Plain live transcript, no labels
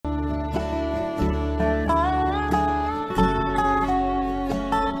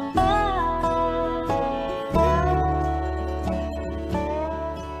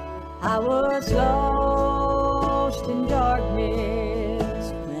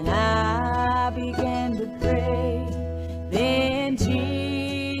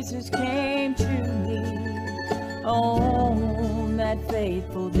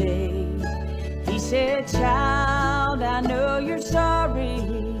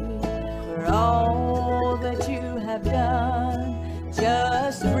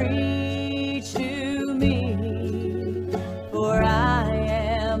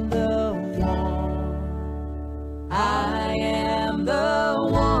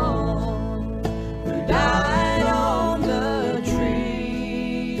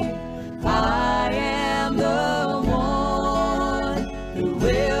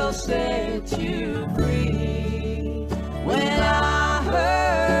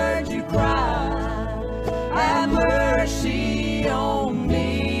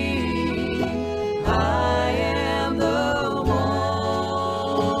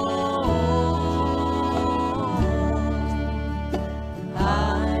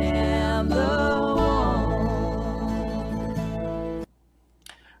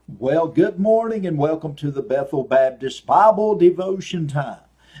Well, good morning and welcome to the Bethel Baptist Bible Devotion Time.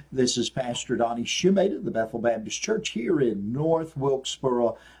 This is Pastor Donnie Shoemaker of the Bethel Baptist Church here in North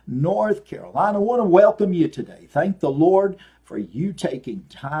Wilkesboro, North Carolina. I want to welcome you today. Thank the Lord for you taking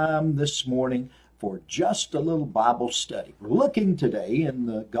time this morning for just a little Bible study. We're looking today in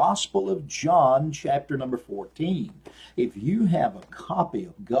the Gospel of John, chapter number 14. If you have a copy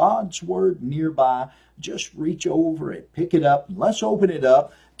of God's Word nearby, just reach over and pick it up. Let's open it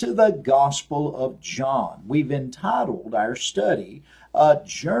up to the Gospel of John. We've entitled our study, A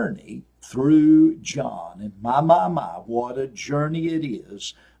Journey Through John. And my, what a journey it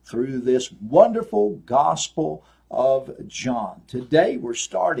is through this wonderful Gospel of John. Today we're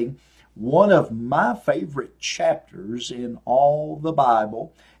starting one of my favorite chapters in all the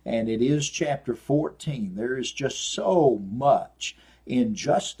Bible, and it is chapter 14. There is just so much in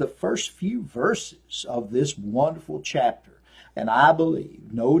just the first few verses of this wonderful chapter. And I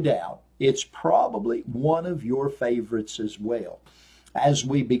believe, no doubt, it's probably one of your favorites as well. As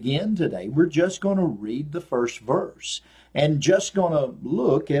we begin today, we're just going to read the first verse and just going to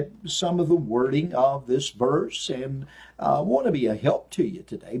look at some of the wording of this verse, and I want to be a help to you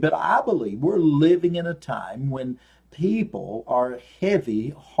today. But I believe we're living in a time when people are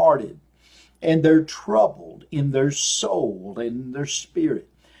heavy-hearted and they're troubled in their soul and their spirit.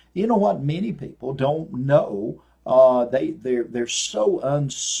 You know what? Many people don't know. They're so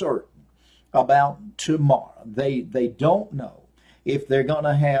uncertain about tomorrow. They don't know if they're going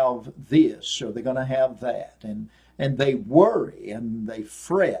to have this or they're going to have that. And they worry and they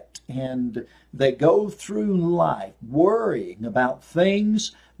fret and they go through life worrying about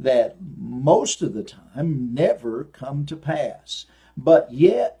things that most of the time never come to pass. But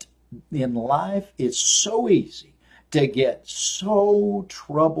yet, in life, it's so easy to get so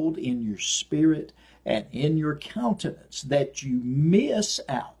troubled in your spirit and in your countenance that you miss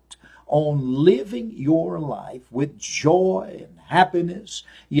out on living your life with joy and happiness.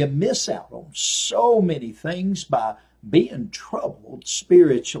 You miss out on so many things by being troubled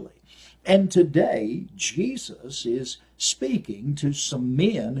spiritually. And today, Jesus is speaking to some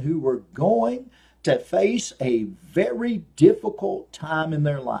men who are going to face a very difficult time in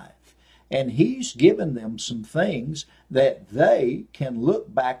their life. And he's given them some things that they can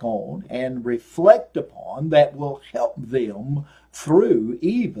look back on and reflect upon that will help them through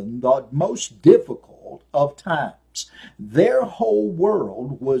even the most difficult of times. Their whole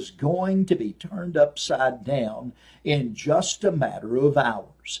world was going to be turned upside down in just a matter of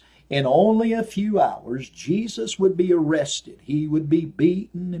hours. In only a few hours, Jesus would be arrested. He would be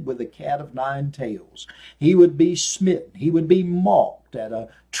beaten with a cat of nine tails. He would be smitten. He would be mocked at a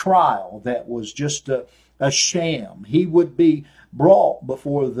trial that was just a sham. He would be brought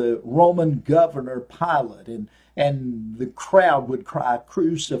before the Roman governor Pilate, and the crowd would cry,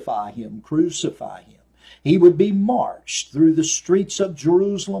 "Crucify him, crucify him." He would be marched through the streets of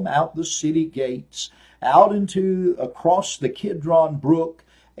Jerusalem, out the city gates, out across the Kidron Brook,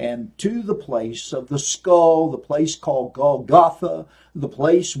 and to the place of the skull, the place called Golgotha, the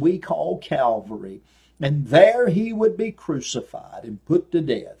place we call Calvary. And there he would be crucified and put to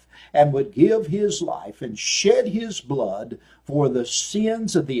death, and would give his life and shed his blood for the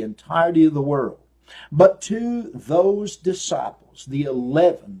sins of the entirety of the world. But to those disciples, the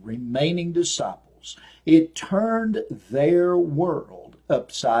 11 remaining disciples, it turned their world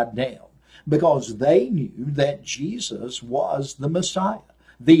upside down, because they knew that Jesus was the Messiah,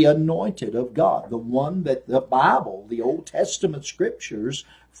 the anointed of God, the one that the Bible, the Old Testament scriptures,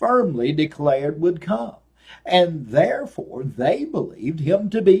 firmly declared would come. And therefore, they believed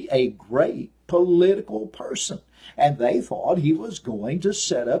him to be a great political person. And they thought he was going to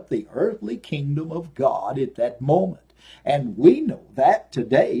set up the earthly kingdom of God at that moment. And we know that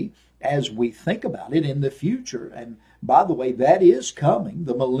today, as we think about it in the future. And by the way, that is coming,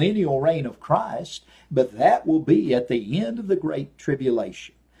 the millennial reign of Christ, but that will be at the end of the Great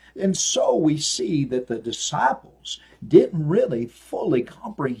Tribulation. And so we see that the disciples didn't really fully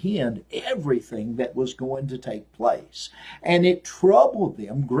comprehend everything that was going to take place. And it troubled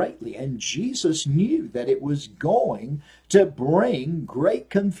them greatly. And Jesus knew that it was going to bring great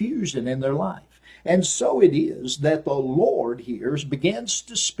confusion in their life. And so it is that the Lord here begins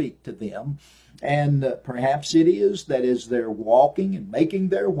to speak to them. And perhaps it is that as they're walking and making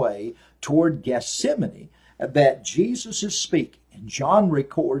their way toward Gethsemane, that Jesus is speaking. And John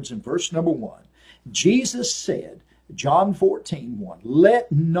records in verse number 1, Jesus said, John 14:1, "Let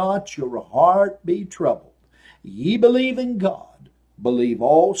not your heart be troubled. Ye believe in God, believe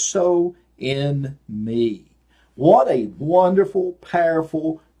also in me." What a wonderful,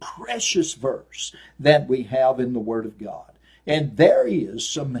 powerful, precious verse that we have in the Word of God. And there is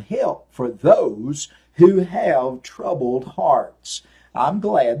some help for those who have troubled hearts. I'm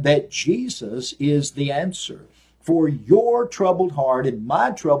glad that Jesus is the answer for your troubled heart and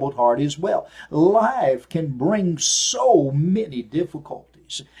my troubled heart as well. Life can bring so many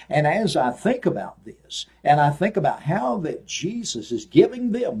difficulties. And as I think about this, and I think about how that Jesus is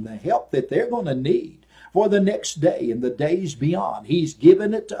giving them the help that they're going to need for the next day and the days beyond, He's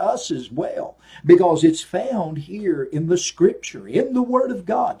given it to us as well, because it's found here in the Scripture, in the Word of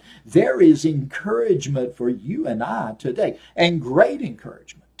God. There is encouragement for you and I today, and great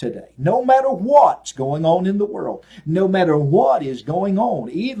encouragement today. No matter what's going on in the world, no matter what is going on,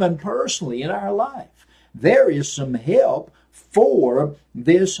 even personally in our life, there is some help for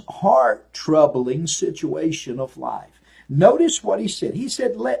this heart-troubling situation of life. Notice what He said. He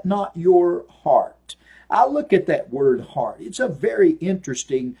said, let not your heart. I look at that word heart. It's a very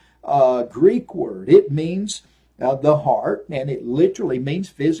interesting Greek word. It means the heart, and it literally means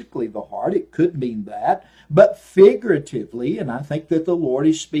physically the heart. It could mean that, but figuratively, and I think that the Lord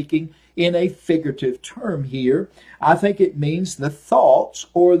is speaking in a figurative term here, I think it means the thoughts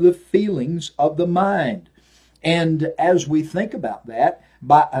or the feelings of the mind. And as we think about that,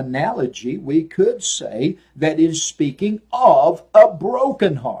 by analogy, we could say that it is speaking of a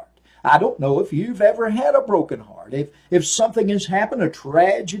broken heart. I don't know if you've ever had a broken heart. If something has happened, a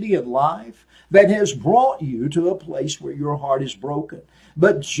tragedy in life that has brought you to a place where your heart is broken.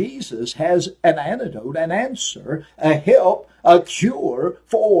 But Jesus has an antidote, an answer, a help, a cure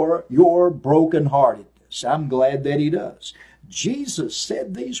for your brokenheartedness. I'm glad that He does. Jesus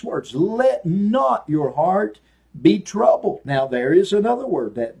said these words, let not your heart be troubled. Now there is another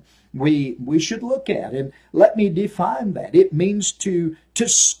word that we should look at, and let me define that. It means to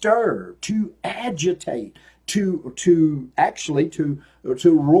stir, to agitate, to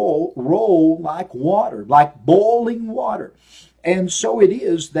roll like water, like boiling water. And so it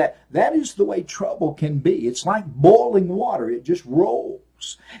is that is the way trouble can be. It's like boiling water. It just rolls.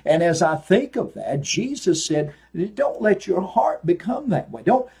 And as I think of that, Jesus said, don't let your heart become that way.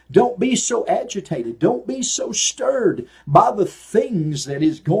 Don't be so agitated. Don't be so stirred by the things that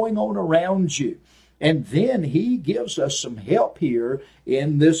is going on around you. And then He gives us some help here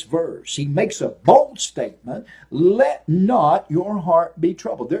in this verse. He makes a bold statement, let not your heart be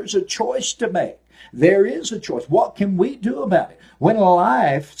troubled. There's a choice to make. There is a choice. What can we do about it? When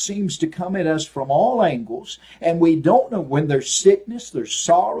life seems to come at us from all angles, and we don't know, when there's sickness, there's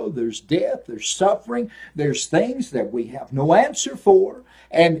sorrow, there's death, there's suffering, there's things that we have no answer for,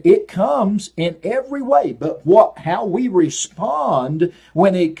 and it comes in every way. But how we respond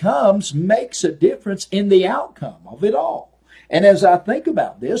when it comes makes a difference in the outcome of it all. And as I think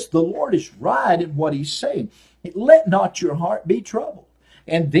about this, the Lord is right in what He's saying. Let not your heart be troubled.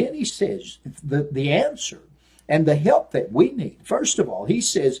 And then He says the answer and the help that we need. First of all, He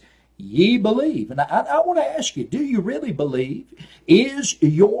says, ye believe. And I want to ask you, do you really believe? Is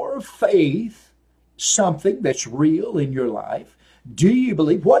your faith something that's real in your life? Do you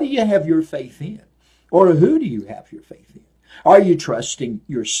believe? What do you have your faith in? Or who do you have your faith in? Are you trusting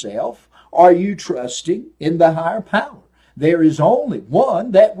yourself? Are you trusting in the higher power? There is only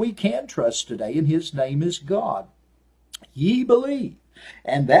one that we can trust today, and His name is God. Ye believe.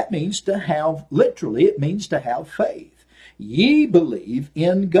 And that means to have, literally, it means to have faith. Ye believe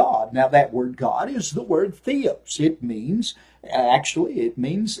in God. Now that word God is the word theos. It means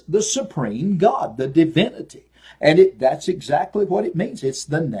the supreme God, the divinity. And that's exactly what it means. It's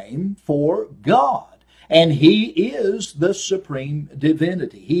the name for God. And He is the supreme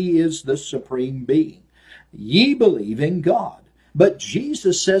divinity. He is the supreme being. Ye believe in God. But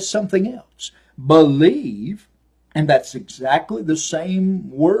Jesus says something else. Believe. And that's exactly the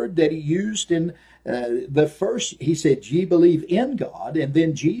same word that He used in the first. He said, ye believe in God. And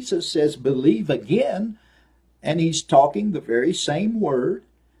then Jesus says, believe again. And He's talking the very same word,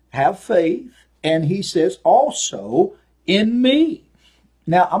 have faith. And He says, also in me.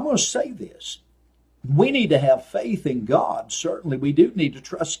 Now, I'm going to say this. We need to have faith in God. Certainly, we do need to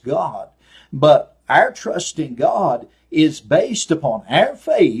trust God. But our trust in God is based upon our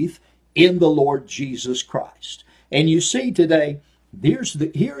faith in the Lord Jesus Christ. And you see today,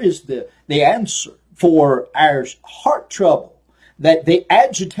 here is the answer for our heart trouble, that the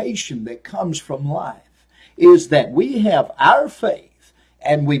agitation that comes from life is that we have our faith,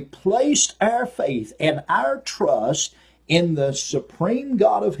 and we placed our faith and our trust in the supreme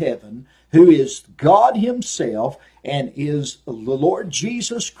God of heaven, who is God Himself and is the Lord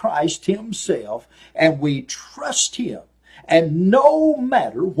Jesus Christ Himself, and we trust Him. And no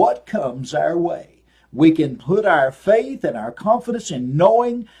matter what comes our way, We can put our faith and our confidence in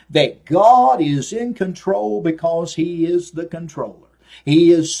knowing that God is in control because He is the controller.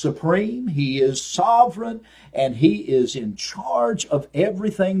 He is supreme, He is sovereign, and He is in charge of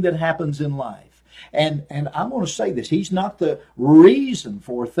everything that happens in life. And I'm going to say this, He's not the reason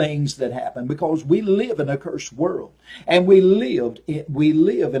for things that happen, because we live in a cursed world. And we live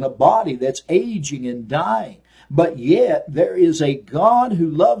in a body that's aging and dying. But yet there is a God who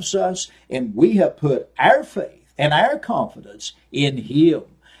loves us, and we have put our faith and our confidence in Him.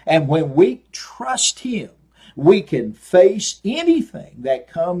 And when we trust Him, we can face anything that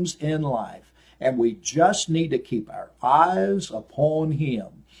comes in life. And we just need to keep our eyes upon Him.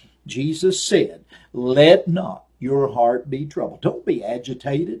 Jesus said, "Let not your heart be troubled." Don't be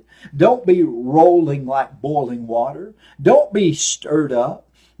agitated. Don't be rolling like boiling water. Don't be stirred up.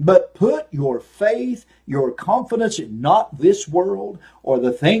 But put your faith, your confidence in not this world or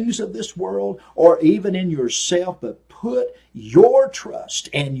the things of this world or even in yourself, but put your trust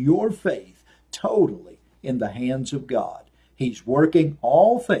and your faith totally in the hands of God. He's working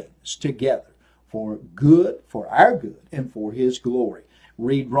all things together for good, for our good, and for His glory.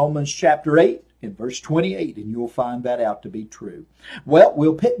 Read Romans chapter 8 in verse 28, and you'll find that out to be true. Well,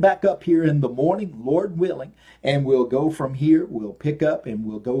 we'll pick back up here in the morning, Lord willing, and we'll go from here. We'll pick up and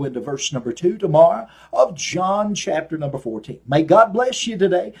we'll go into verse number 2 tomorrow of John chapter number 14. May God bless you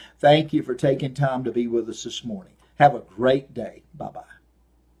today. Thank you for taking time to be with us this morning. Have a great day. Bye-bye.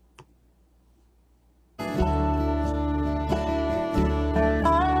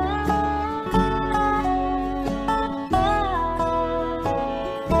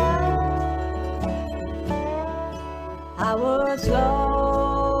 I was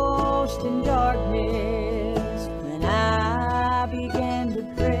lost in darkness when I began to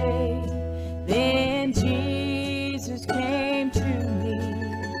pray. Then Jesus came to me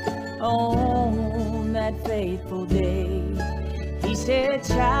on that faithful day. He said,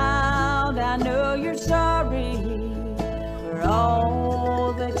 "Child, I know you're sorry for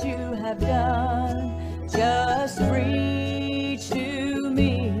all that you have done. Just breathe